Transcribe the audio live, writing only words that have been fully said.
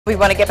We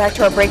want to get back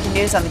to our breaking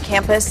news on the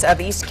campus of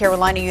East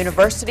Carolina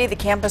University. The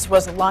campus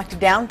was locked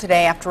down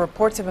today after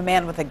reports of a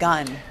man with a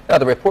gun. Now,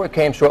 the report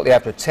came shortly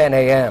after 10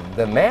 a.m.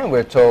 The man,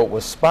 we're told,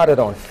 was spotted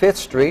on 5th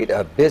Street,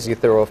 a busy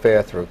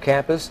thoroughfare through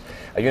campus.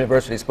 A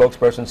university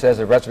spokesperson says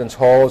the residence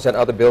halls and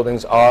other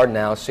buildings are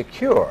now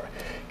secure.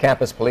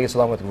 Campus police,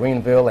 along with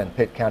Greenville and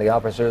Pitt County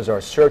officers,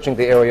 are searching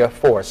the area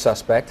for a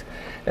suspect.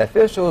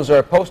 Officials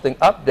are posting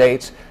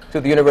updates to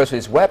the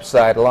university's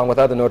website along with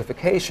other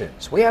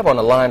notifications. We have on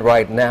the line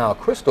right now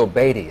Crystal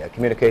Beatty, a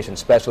communications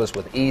specialist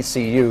with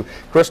ECU.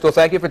 Crystal,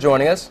 thank you for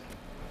joining us.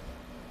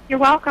 You're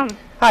welcome.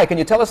 Hi, can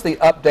you tell us the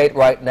update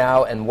right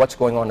now and what's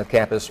going on the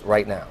campus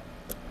right now?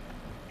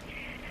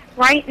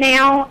 Right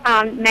now,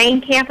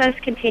 main campus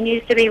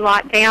continues to be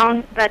locked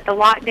down, but the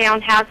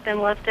lockdown has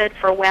been lifted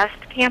for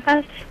West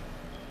Campus.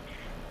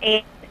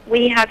 And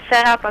we have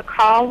set up a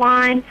call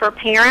line for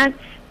parents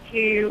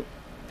who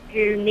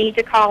need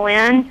to call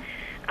in,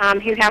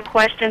 who have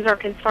questions or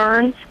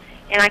concerns,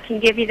 and I can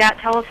give you that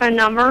telephone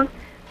number,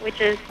 which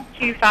is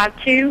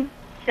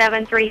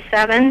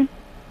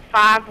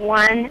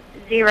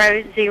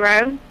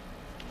 252-737-5100.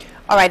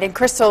 All right, and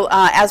Crystal,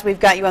 as we've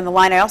got you on the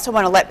line, I also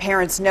want to let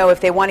parents know if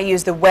they want to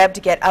use the web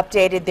to get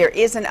updated. There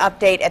is an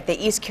update at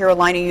the East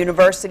Carolina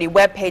University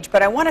webpage,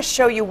 but I want to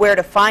show you where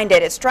to find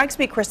it. It strikes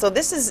me, Crystal,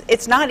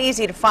 it's not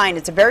easy to find.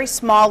 It's a very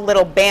small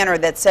little banner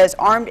that says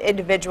armed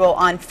individual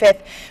on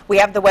 5th. We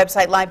have the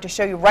website live to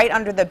show you right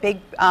under the big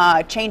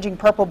changing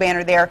purple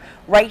banner there.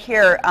 Right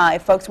here,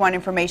 if folks want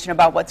information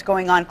about what's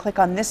going on, click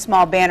on this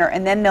small banner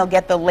and then they'll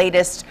get the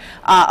latest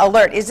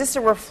alert. Is this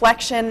a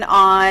reflection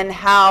on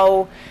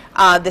how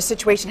the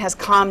situation has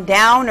calmed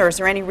down, or is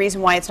there any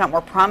reason why it's not more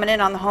prominent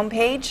on the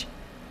homepage?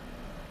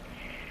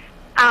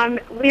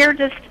 We're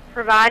just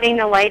providing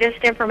the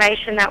latest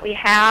information that we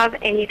have,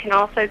 and you can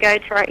also go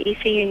to our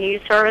ECU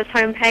News Service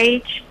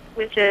homepage,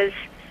 which is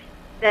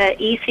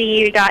the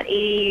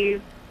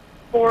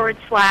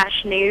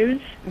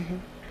ecu.edu/news.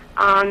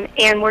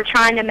 And we're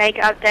trying to make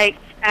updates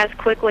as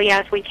quickly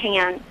as we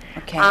can.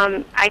 Okay.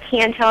 I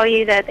can tell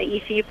you that the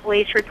ECU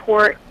police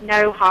report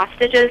no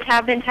hostages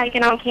have been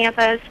taken on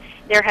campus.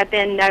 There have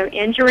been no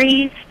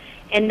injuries,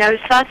 and no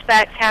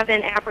suspects have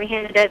been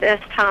apprehended at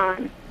this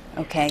time.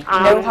 Okay.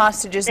 No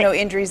hostages, no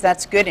injuries.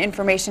 That's good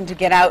information to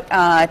get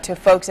out to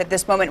folks at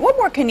this moment. What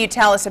more can you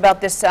tell us about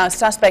this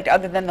suspect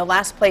other than the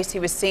last place he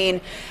was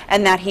seen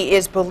and that he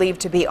is believed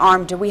to be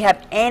armed? Do we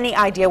have any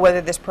idea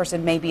whether this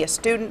person may be a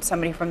student,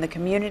 somebody from the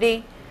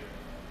community?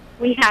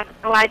 We have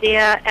no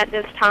idea at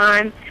this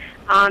time.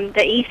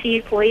 The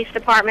ECU Police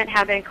Department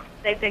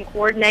they've been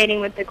coordinating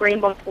with the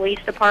Greenville Police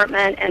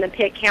Department and the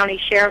Pitt County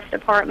Sheriff's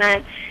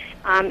Department,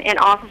 and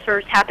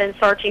officers have been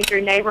searching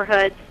through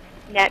neighborhoods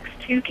next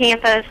to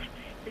campus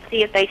to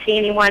see if they see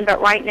anyone, but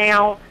right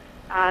now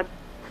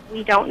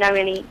we don't know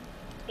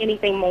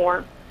anything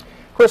more.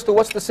 Crystal,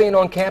 what's the scene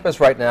on campus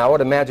right now? I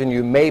would imagine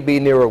you may be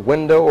near a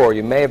window or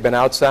you may have been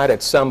outside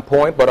at some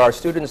point, but are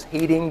students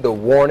heeding the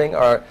warning?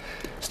 Are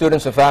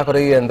students and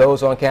faculty and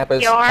those on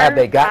campus, have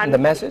they gotten the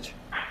message?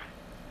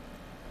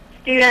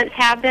 Students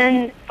have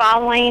been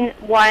following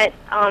what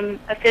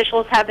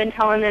officials have been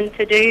telling them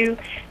to do.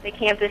 The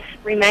campus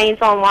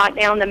remains on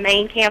lockdown. The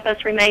main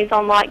campus remains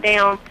on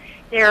lockdown.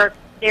 There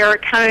are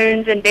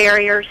cones and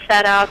barriers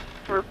set up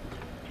so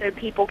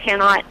people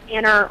cannot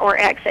enter or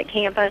exit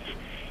campus,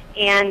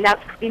 and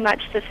that's pretty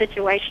much the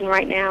situation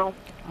right now.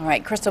 All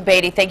right, Crystal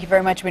Beatty, thank you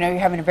very much. We know you're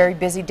having a very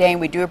busy day,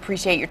 and we do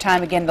appreciate your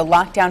time. Again, the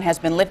lockdown has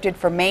been lifted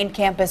for main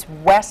campus.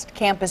 West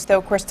campus,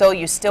 though, Crystal,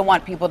 you still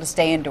want people to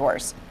stay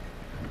indoors.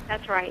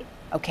 That's right.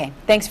 Okay,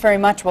 thanks very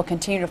much. We'll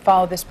continue to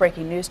follow this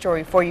breaking news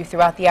story for you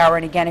throughout the hour.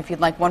 And again, if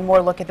you'd like one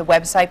more look at the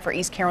website for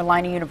East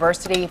Carolina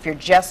University, if you're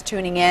just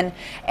tuning in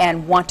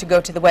and want to go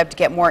to the web to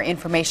get more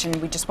information,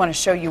 we just want to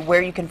show you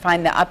where you can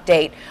find the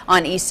update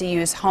on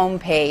ECU's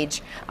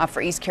homepage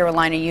for East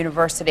Carolina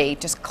University.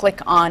 Just click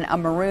on a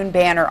maroon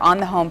banner on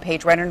the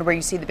homepage right under where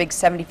you see the big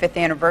 75th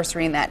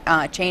anniversary and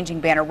that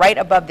changing banner. Right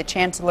above the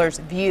Chancellor's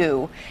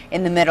view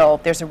in the middle,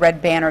 there's a red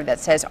banner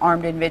that says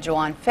armed individual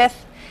on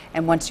 5th.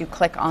 And once you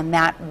click on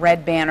that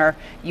red banner,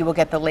 you will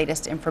get the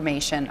latest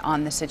information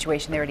on the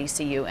situation there at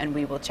ECU, and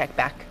we will check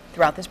back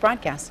throughout this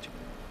broadcast.